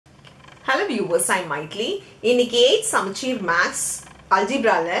Hello viewers, I'm Maitli. இன்னைக்கு 8th Samacheer Maths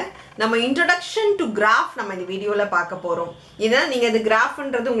Algebra-ல நம்ம introduction to graph நம்ம இந்த வீடியோல பார்க்க போறோம். ஏன்னா நீங்க இந்த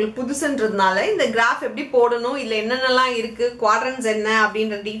கிராஃப்ன்றது உங்களுக்கு புதுசுன்றதுனால இந்த கிராஃப் எப்படி போடணும் இல்ல என்னென்னலாம் இருக்கு quadrants என்ன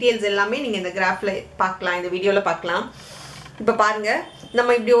அப்படிங்கற டீடைல்ஸ் எல்லாமே நீங்க இந்த கிராஃப்ல பார்க்கலாம் இந்த வீடியோல பார்க்கலாம். இப்ப பாருங்க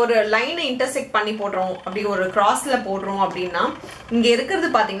நம்ம இப்படி ஒரு லைனை இன்டர்செக்ட் பண்ணி போடுறோம் அப்படி ஒரு கிராஸ்ல போடுறோம் அப்படினா இங்க இருக்குது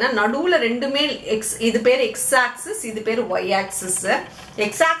பாத்தீங்கன்னா நடுவுல ரெண்டுமே x இது பேர் x axis இது பேர் y axis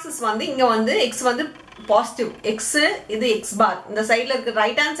x axis வந்து இங்க வந்து x வந்து பாசிட்டிவ் x இது x bar இந்த சைடுல இருக்க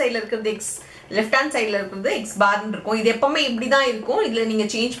ரைட் ஹேண்ட் சைடுல இருக்குது x லெஃப்ட் ஹேண்ட் சைடுல இருக்குது x bar ன்னு இருக்கும் இது எப்பவுமே இப்படி தான் இருக்கும் இதுல நீங்க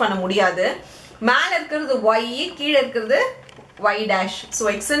சேஞ்ச் பண்ண முடியாது மேல இருக்குது y கீழ இருக்குது y dash so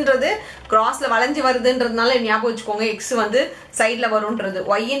x ன்றது crossல வளைஞ்சு வருதுன்றதுனால ஞாபகம் வச்சுக்கோங்க x வந்து சைடுல வரும்ன்றது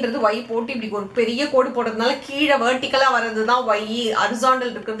y ன்றது y போட்டு இப்படி ஒரு பெரிய கோடு போடுறதுனால கீழ வெர்டிகலா வரது தான் y horizontal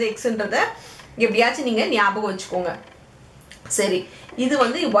இருக்குது x ன்றது எப்படியாச்சும் நீங்க ஞாபகம் வச்சுக்கோங்க சரி இது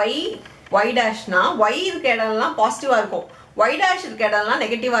வந்து y dash னா y இருக்க இடம்லாம் பாசிட்டிவா இருக்கும் y dash இருக்க இடம்லாம்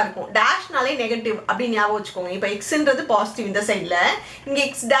நெகட்டிவா இருக்கும் டேஷ்னாலே நெகட்டிவ் அப்படி ஞாபகம் வச்சுக்கோங்க இப்போ x ன்றது பாசிட்டிவ் இந்த சைடுல இங்க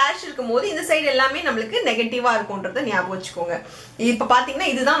x dash இருக்கும்போது இந்த சைடு எல்லாமே நமக்கு நெகட்டிவா இருக்கும்ன்றத ஞாபகம் வச்சுக்கோங்க இப்போ பாத்தீங்கன்னா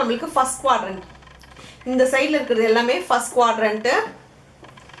இதுதான் நமக்கு ஃபர்ஸ்ட் குவாட்ரண்ட் இந்த சைடுல இருக்குது எல்லாமே ஃபர்ஸ்ட் குவாட்ரண்ட்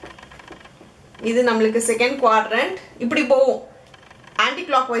இது நமக்கு செகண்ட் குவாட்ரண்ட் இப்படி போகும் anti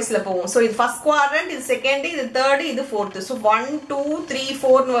clockwise ல போகும் சோ இது ஃபர்ஸ்ட் குவாட்ரண்ட் இது செகண்ட் இது தேர்ட் இது ஃபோர்த் சோ 1 2 3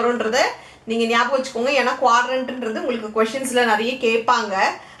 4 னு வரும்ன்றத நீங்க ஞாபகம் வச்சுக்கோங்க ஏனா குவாட்ரண்ட்ன்றது உங்களுக்கு क्वेश्चंसல நிறைய கேட்பாங்க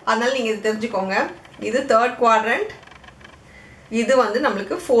அதனால நீங்க இது தெரிஞ்சுக்கோங்க இது தேர்ட் குவாட்ரண்ட் இது வந்து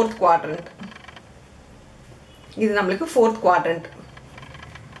நமக்கு ஃபோர்த் குவாட்ரண்ட் இது நமக்கு ஃபோர்த் குவாட்ரண்ட்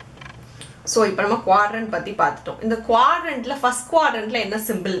சோ இப்போ நம்ம குவாட்ரண்ட் பத்தி பார்த்துட்டோம் இந்த குவாட்ரண்ட்ல ஃபர்ஸ்ட் குவாட்ரண்ட்ல என்ன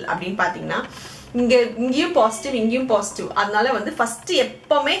சிம்பிள் அப்படினு பாத்தீங்கன்னா இங்கேயும் பாசிட்டிவ் இங்கேயும் பாசிட்டிவ் அதனால வந்து ஃபர்ஸ்ட்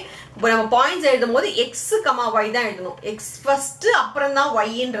எப்பவுமே நம்ம பாயிண்ட்ஸ் எழுதும்போது x, y தான் எழுதணும் x ஃபர்ஸ்ட் அப்புறம் தான் y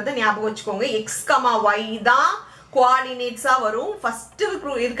ன்றதை ஞாபகம் வச்சுக்கோங்க x, y தான் கோஆர்டினேட்ஸா வரும் ஃபர்ஸ்ட்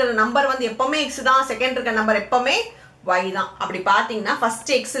இருக்கிற நம்பர் வந்து எப்பவுமே x தான் செகண்ட் இருக்க நம்பர் எப்பவுமே y தான் அப்படி பாத்தீங்கன்னா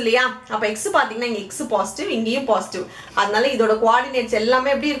ஃபர்ஸ்ட் x இல்லையா அப்ப x பாத்தீங்கன்னா இங்க x பாசிட்டிவ் இங்கேயும் பாசிட்டிவ் அதனால இதோட கோஆர்டினேட்ஸ்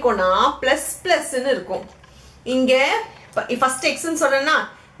எல்லாமே எப்படி இருக்கும்னா பிளஸ் ன்னு இருக்கும் இங்க ஃபர்ஸ்ட் x ன்னு சொல்றேன்னா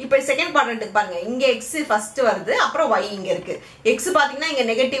இப்போ செகண்ட் குவாட்ரண்ட்க்கு பாருங்க இங்க x ஃபர்ஸ்ட் வருது அப்புறம் y இங்க இருக்கு x பாத்தீங்கன்னா இங்க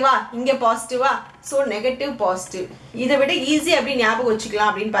நெகட்டிவா இங்க பாசிட்டிவா சோ நெகட்டிவ் பாசிட்டிவ் இதை விட ஈஸி அப்படி ஞாபகம் வச்சுக்கலாம்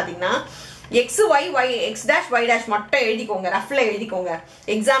அப்படினு பாத்தீங்கன்னா x y dash மட்டும் எழுதிக்கோங்க ரஃப்ல எழுதிக்கோங்க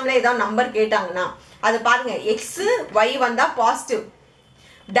எக்ஸாம்ல ஏதாவது நம்பர் கேட்டாங்கன்னா அது பாருங்க x y வந்தா பாசிட்டிவ்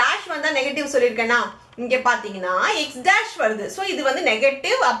dash வந்தா நெகட்டிவ் சொல்லிருக்கேனா இங்க பாத்தீங்கன்னா x dash வருது சோ இது வந்து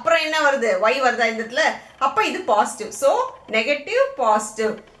நெகட்டிவ் அப்புறம் என்ன வருது y வருதா இந்த இடத்துல அப்ப இது பாசிட்டிவ் சோ நெகட்டிவ்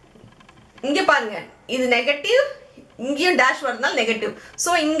பாசிட்டிவ் இங்க பாருங்க இது நெகட்டிவ் இங்கேயும் dash வரதுனால நெகட்டிவ்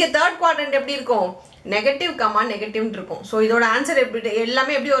சோ இங்க தேர்ட் குவாட்ரண்ட் எப்படி இருக்கும் நெகட்டிவ் கமா நெகட்டிவ் இருக்கும் சோ இதோட ஆன்சர் எப்படி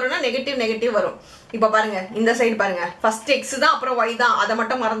எல்லாமே எப்படி வரும்னா நெகட்டிவ் வரும் இப்போ பாருங்க இந்த சைடு பாருங்க ஃபர்ஸ்ட் x தான் அப்புறம் y தான் அத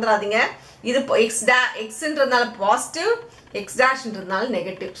மட்டும் மறந்துடாதீங்க இது x ன்றதுனால positive x dash ன்றதுனால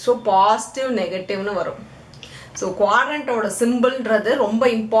negative so positive நெகட்டிவ்னு வரும் சோ குவாட்ரண்டோட சிம்பிள்ன்றது ரொம்ப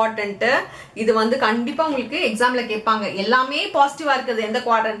இம்பார்ட்டன்ட் இது வந்து கண்டிப்பா உங்களுக்கு எக்ஸாம்ல கேட்பாங்க எல்லாமே பாசிட்டிவா இருக்குது எந்த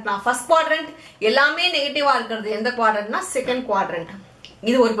குவாட்ரண்ட்னா ஃபர்ஸ்ட் குவாட்ரண்ட் எல்லாமே நெகட்டிவா இருக்குது எந்த குவாட்ரண்ட்னா செகண்ட் குவாட்ரண்ட்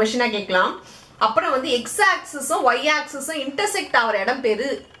இது ஒரு क्वेश्चनா கேட்கலாம் அப்புறம் வந்து x ஆக்சிஸும் y ஆக்சிஸும் இன்டர்செக்ட் ஆவற இடம் பேரு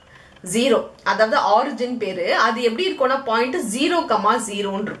 0 அதாவது ஆரிஜின் பேரு அது எப்படி இருக்கும்னா பாயிண்ட்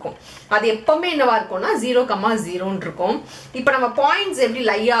 0,0 ன்னு இருக்கும் அது எப்பவுமே என்னவா இருக்கும்னா 0,0 ன்னு இருக்கும் இப்போ நம்ம பாயிண்ட்ஸ் எப்படி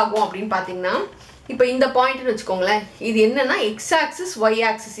லை ஆகும் அப்படினு பாத்தீங்கன்னா இப்போ இந்த பாயிண்ட் வெச்சுக்கோங்களேன் இது என்னன்னா x ஆக்சிஸ் y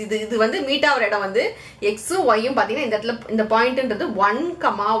ஆக்சிஸ் இது வந்து மீட் ஆவற இடம் வந்து x உம் y உம் பாத்தீங்கன்னா இந்த இடத்துல இந்த பாயிண்ட்ன்றது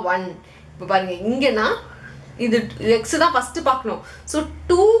 1,1 இப்போ பாருங்க இங்கனா இது x தான் ஃபர்ஸ்ட் பார்க்கணும் சோ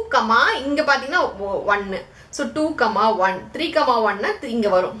 2, இங்க பாத்தீங்கன்னா 1 சோ 2,1 3,1 னா இங்க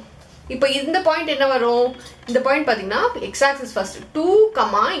வரும் இப்போ இந்த பாயிண்ட் என்ன வரும் இந்த பாயிண்ட் பாத்தீங்கன்னா x ஆக்சிஸ் ஃபர்ஸ்ட் 2,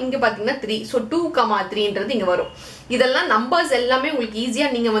 இங்க பாத்தீங்கன்னா 3 சோ 2,3 ன்றது இங்க வரும் இதெல்லாம் நம்பர்ஸ் எல்லாமே உங்களுக்கு ஈஸியா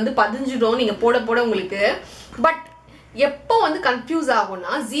நீங்க வந்து பதிஞ்சிடும் நீங்க போட உங்களுக்கு பட் எப்போ வந்து கன்ஃபியூஸ்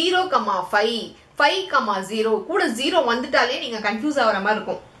ஆகும்னா 0,5 5,0 கூட 0 வந்துட்டாலே நீங்க கன்ஃபியூஸ் ஆவற மாதிரி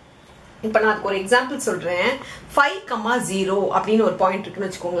இருக்கும் இப்போ நான் அதுக்கு ஒரு எக்ஸாம்பிள் சொல்றேன் 5,0 அப்படின ஒரு பாயிண்ட் இருக்குன்னு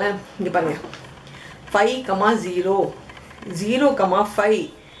வெச்சுக்கோங்களேன் இங்க பாருங்க 5,0 0,5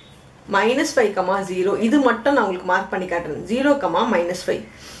 -5,0 இது மட்டும் நான் உங்களுக்கு மார்க் பண்ணி காட்டுறேன் 0,-5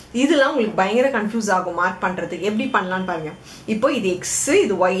 இதெல்லாம் உங்களுக்கு பயங்கர கன்ஃபியூஸ் ஆகும் மார்க் பண்றதுக்கு எப்படி பண்ணலாம்னு பாருங்க இப்போ இது x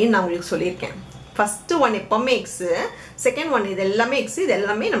இது y ன்னு நான் உங்களுக்கு சொல்லிருக்கேன் ஃபர்ஸ்ட் ஒன் எப்பவுமே x செகண்ட் ஒன் இது எல்லாமே x இது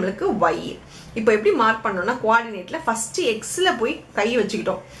எல்லாமே நமக்கு y இப்போ எப்படி மார்க் பண்ணனும்னா கோஆர்டினேட்ல ஃபர்ஸ்ட் x ல போய் கை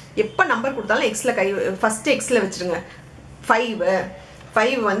வச்சுக்கிட்டோம் எப்ப நம்பர் கொடுத்தாலும் x ல கை ஃபர்ஸ்ட் x ல வெச்சிருங்க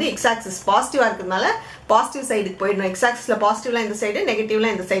 5 வந்து x axis பாசிட்டிவா இருக்குனால பாசிட்டிவ் சைடுக்கு போய்டணும் x axisல பாசிட்டிவ்ல இந்த சைடு நெகட்டிவ்ல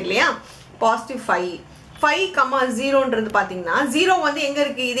இந்த சைடு இல்லையா பாசிட்டிவ் 5 5,0ன்றது பார்த்தீங்கன்னா 0 வந்து எங்கே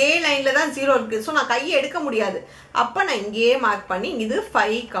இருக்குது, இதே லைனில் தான் 0 இருக்குது. ஸோ நான் கையை எடுக்க முடியாது. அப்போ நான் இங்கேயே மார்க் பண்ணி இது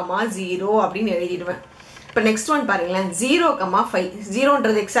 5,0 அப்படின்னு எழுதிடுவேன். இப்போ நெக்ஸ்ட் ஒன் பாருங்களேன், 0,5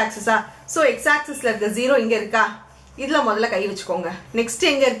 0ன்றது எக்ஸ் ஆக்சிஸா. ஸோ எக்ஸ் ஆக்சிஸில் இருக்க 0 இங்கே இருக்கா, இதில் முதல்ல கை வச்சுக்கோங்க. நெக்ஸ்ட்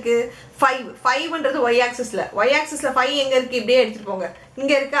எங்கே இருக்குது 5ன்றது ஒய் ஆக்சிஸில். ஒய் ஆக்சிஸில் 5 எங்கே இருக்குது, இப்படியே எடுத்துகிட்டு போங்க,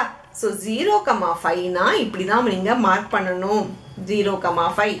 இங்கே இருக்கா. ஸோ 0,5னா இப்படி தான் நீங்கள் மார்க் பண்ணணும்.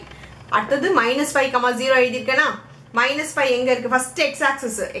 0,5. அடுத்தது -5,0 எழுதியிருக்கேன்னா -5 எங்க இருக்கு, ஃபர்ஸ்ட் எக்ஸ்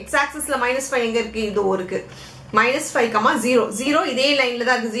ஆக்சிஸ்ல -5 எங்க இருக்கு, இது இருக்கு. -5,0 0 இதே லைன்ல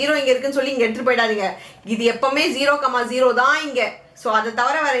தான் இருக்கு. 0 இங்க இருக்குன்னு சொல்லி இங்க எடுத்து போயிடாதீங்க. இது எப்பவுமே 0,0 தான் இங்க. ஸோ அதை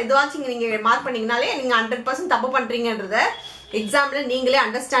தவிர வேற எதுவாச்சும் நீங்க மார்க் பண்ணீங்கனாலே நீங்க 100% தப்பு பண்றீங்கன்றத எக்ஸாம்ல நீங்களே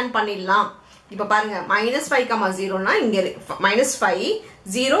அண்டர்ஸ்டாண்ட் பண்ணிடலாம். இப்போ பாருங்க -5,0னா இங்க -5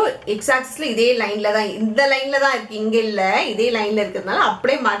 0 எக்ஸ் ஆக்சிஸ்ல இதே லைன்ல தான், இந்த லைன்ல தான் இருக்கு, இங்க இல்ல, இதே லைன்ல இருக்கிறதுனால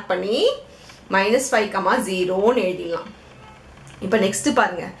அப்படியே மார்க் பண்ணி -5,0ன்னு எழுதிடலாம். இப்போ நெக்ஸ்ட்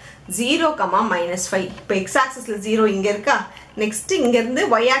பாருங்க 0,-5. இப்போ எக்ஸ் ஆக்சிஸ்ல 0 இங்க இருக்கா. நெக்ஸ்ட் இங்க இருந்து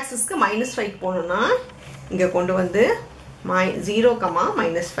ஒய் ஆக்சிஸ்க்கு -5 போகணும்னா இங்க கொண்டு வந்து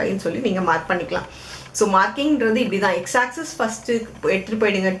 0,-5 சொல்லி நீங்க மார்க் பண்ணிக்கலாம். ஸோ மார்க்கிங்கிறது இப்படி தான். எக்ஸ் ஆக்சிஸ் ஃபர்ஸ்ட் எடுத்துட்டு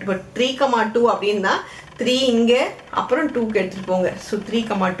போயிடுங்க. இப்போ 3,2 அப்படின்னா 3 இங்கே, அப்புறம் 2க்கு எடுத்துட்டு போங்க. ஸோ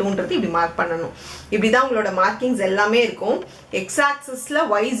 3,2ன்றது இப்படி மார்க் பண்ணணும். இப்படி தான் உங்களோட மார்க்கிங்ஸ் எல்லாமே இருக்கும். எக்ஸ் ஆக்சிஸில்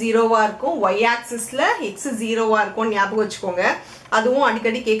ஒய் 0வா இருக்கும், ஒய் ஆக்சிஸில் எக்ஸ் 0வா இருக்கும், ஞாபகம் வச்சுக்கோங்க. அதுவும்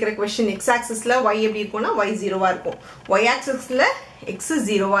அடிக்கடி கேட்குற கொஸ்டின். எக்ஸ் ஆக்சிஸில் ஒய் எப்படி இருக்கும்னா ஒய் 0வா இருக்கும், ஒய் ஆக்சிஸில் எக்ஸ்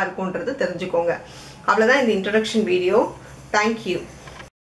 0வா இருக்கும்ன்றது தெரிஞ்சுக்கோங்க. அவ்வளோதான் இந்த இன்ட்ரடக்ஷன் வீடியோ. தேங்க்யூ.